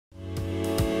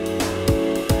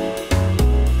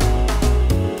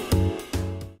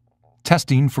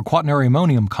Testing for Quaternary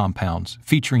Ammonium compounds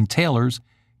featuring Taylor's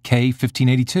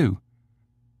K-1582.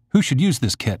 Who should use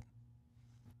this kit?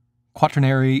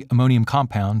 Quaternary ammonium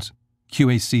compounds,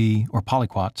 QAC or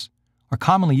polyquats, are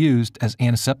commonly used as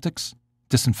antiseptics,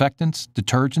 disinfectants,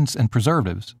 detergents, and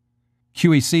preservatives.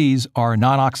 QACs are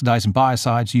non-oxidizing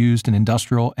biocides used in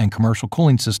industrial and commercial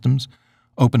cooling systems,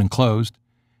 open and closed,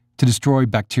 to destroy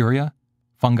bacteria,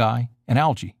 fungi, and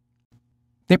algae.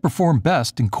 They perform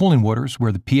best in cooling waters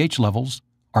where the pH levels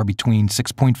are between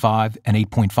 6.5 and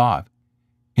 8.5.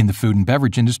 In the food and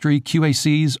beverage industry,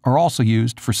 QACs are also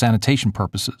used for sanitation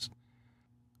purposes.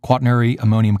 Quaternary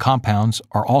ammonium compounds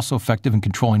are also effective in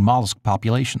controlling mollusk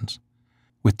populations.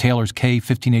 With Taylor's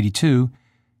K-1582,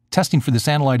 testing for this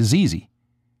analyte is easy,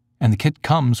 and the kit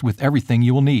comes with everything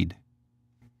you will need.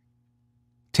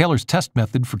 Taylor's test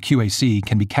method for QAC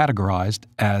can be categorized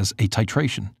as a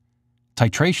titration.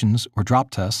 Titrations, or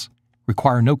drop tests,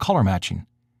 require no color matching.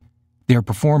 They are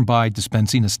performed by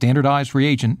dispensing a standardized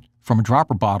reagent from a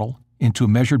dropper bottle into a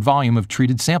measured volume of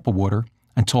treated sample water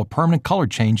until a permanent color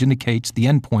change indicates the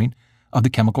endpoint of the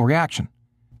chemical reaction.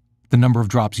 The number of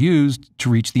drops used to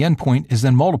reach the endpoint is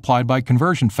then multiplied by a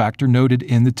conversion factor noted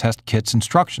in the test kit's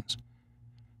instructions.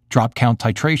 Drop count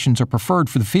titrations are preferred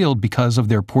for the field because of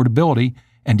their portability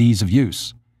and ease of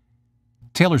use.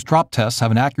 Taylor's drop tests have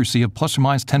an accuracy of plus or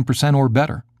minus 10% or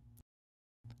better,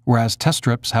 whereas test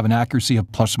strips have an accuracy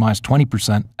of plus or minus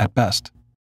 20% at best.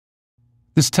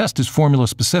 This test is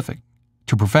formula-specific.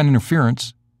 To prevent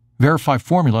interference, verify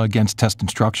formula against test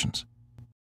instructions.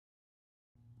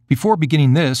 Before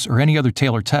beginning this or any other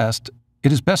Taylor test,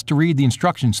 it is best to read the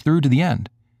instructions through to the end.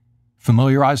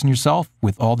 Familiarizing yourself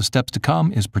with all the steps to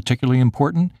come is particularly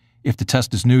important if the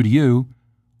test is new to you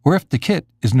or if the kit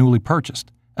is newly purchased,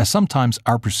 as sometimes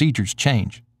our procedures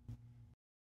change.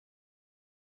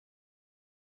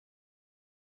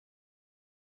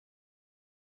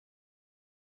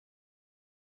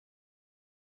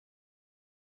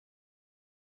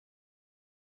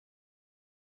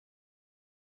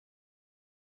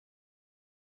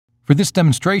 For this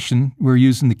demonstration, we're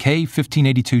using the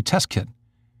K-1582 test kit,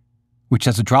 which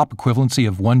has a drop equivalency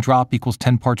of 1 drop equals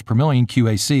 10 parts per million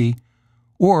QAC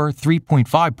or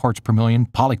 3.5 parts per million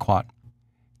polyquat.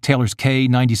 Taylor's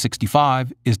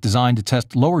K-9065 is designed to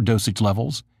test lower dosage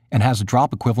levels and has a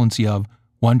drop equivalency of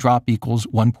 1 drop equals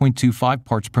 1.25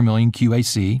 parts per million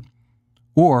QAC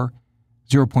or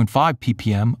 0.5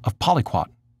 ppm of polyquat.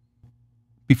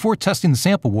 Before testing the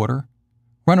sample water,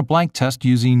 run a blank test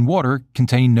using water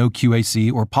containing no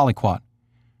QAC or polyquat.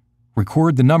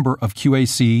 Record the number of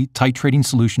QAC titrating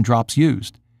solution drops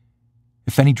used.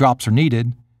 If any drops are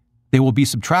needed, they will be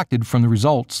subtracted from the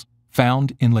results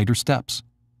found in later steps.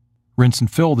 Rinse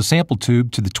and fill the sample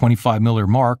tube to the 25 milliliter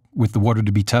mark with the water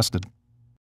to be tested.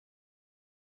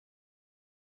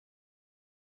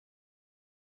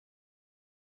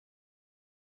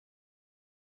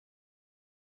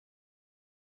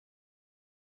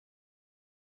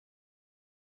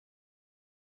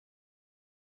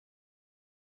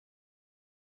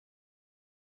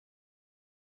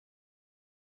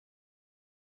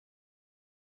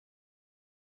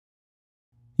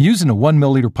 Using a 1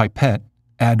 milliliter pipette,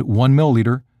 add 1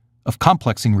 milliliter of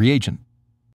complexing reagent.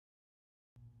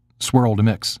 Swirl to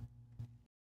mix.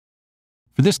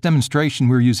 For this demonstration,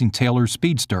 we're using Taylor's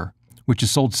Speed Stir, which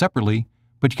is sold separately,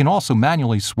 but you can also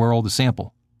manually swirl the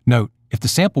sample. Note, if the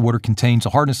sample water contains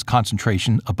a hardness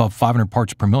concentration above 500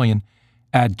 parts per million,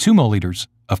 add 2 milliliters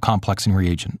of complexing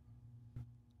reagent.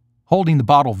 Holding the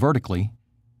bottle vertically,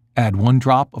 add 1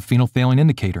 drop of phenolphthalein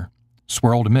indicator.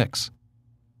 Swirl to mix.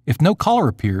 If no color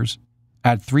appears,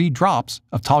 add 3 drops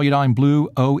of toluidine blue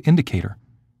O indicator.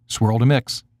 Swirl to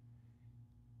mix.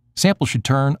 Sample should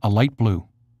turn a light blue.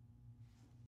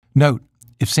 Note,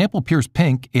 if sample appears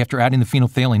pink after adding the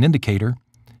phenolphthalein indicator,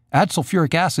 add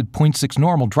sulfuric acid 0.6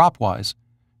 normal dropwise,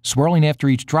 swirling after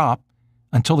each drop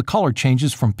until the color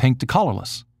changes from pink to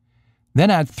colorless. Then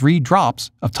add 3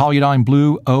 drops of toluidine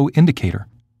blue O indicator.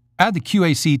 Add the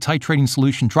QAC titrating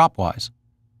solution dropwise,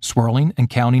 swirling and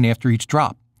counting after each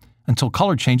drop, until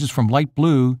color changes from light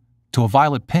blue to a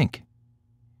violet pink.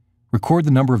 Record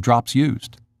the number of drops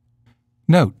used.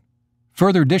 Note,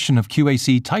 further addition of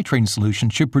QAC titrating solution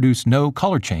should produce no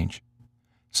color change.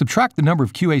 Subtract the number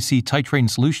of QAC titrating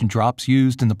solution drops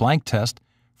used in the blank test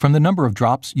from the number of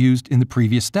drops used in the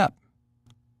previous step.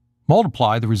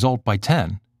 Multiply the result by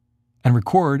 10 and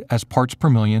record as parts per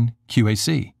million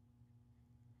QAC.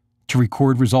 To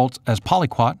record results as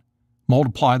polyquat,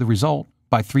 multiply the result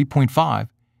by 3.5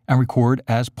 and record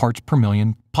as parts per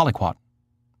million polyquat.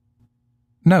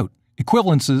 Note,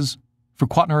 equivalences for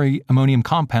quaternary ammonium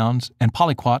compounds and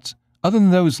polyquats, other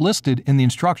than those listed in the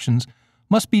instructions,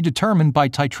 must be determined by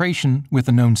titration with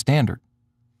a known standard.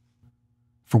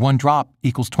 For 1 drop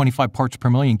equals 25 parts per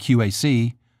million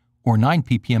QAC, or 9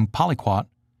 ppm polyquat,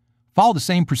 follow the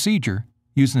same procedure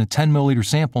using a 10 milliliter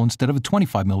sample instead of a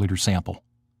 25 milliliter sample.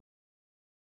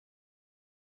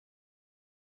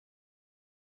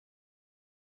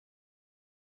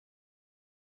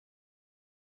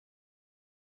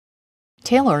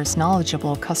 Taylor's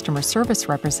knowledgeable customer service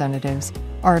representatives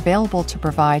are available to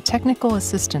provide technical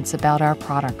assistance about our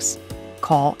products.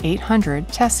 Call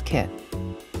 800-TEST-KIT